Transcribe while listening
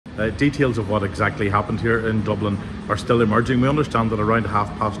Details of what exactly happened here in Dublin are still emerging. We understand that around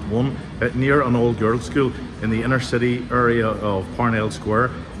 1:30 near an old girls' school in the inner city area of Parnell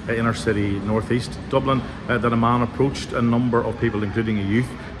Square, inner city northeast Dublin, that a man approached a number of people, including a youth.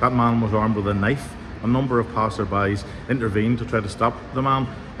 That man was armed with a knife. A number of passerbys intervened to try to stop the man.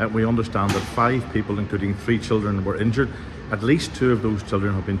 We understand that 5 people, including 3 children, were injured. At least 2 of those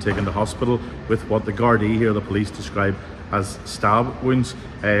children have been taken to hospital with what the Gardaí here, the police, describe as stab wounds.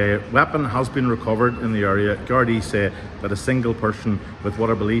 A weapon has been recovered in the area. Gardaí say that a single person with what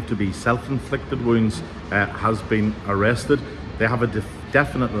are believed to be self-inflicted wounds has been arrested. They have a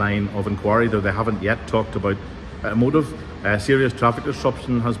definite line of inquiry, though they haven't yet talked about motive. Serious traffic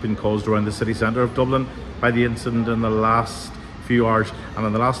disruption has been caused around the city centre of Dublin by the incident in the last few hours, and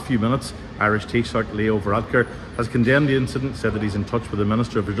in the last few minutes Irish Taoiseach Leo Varadkar has condemned the incident, said that he's in touch with the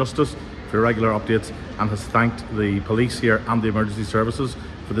Minister of Justice for regular updates, and has thanked the police here and the emergency services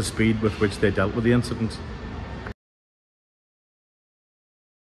for the speed with which they dealt with the incident.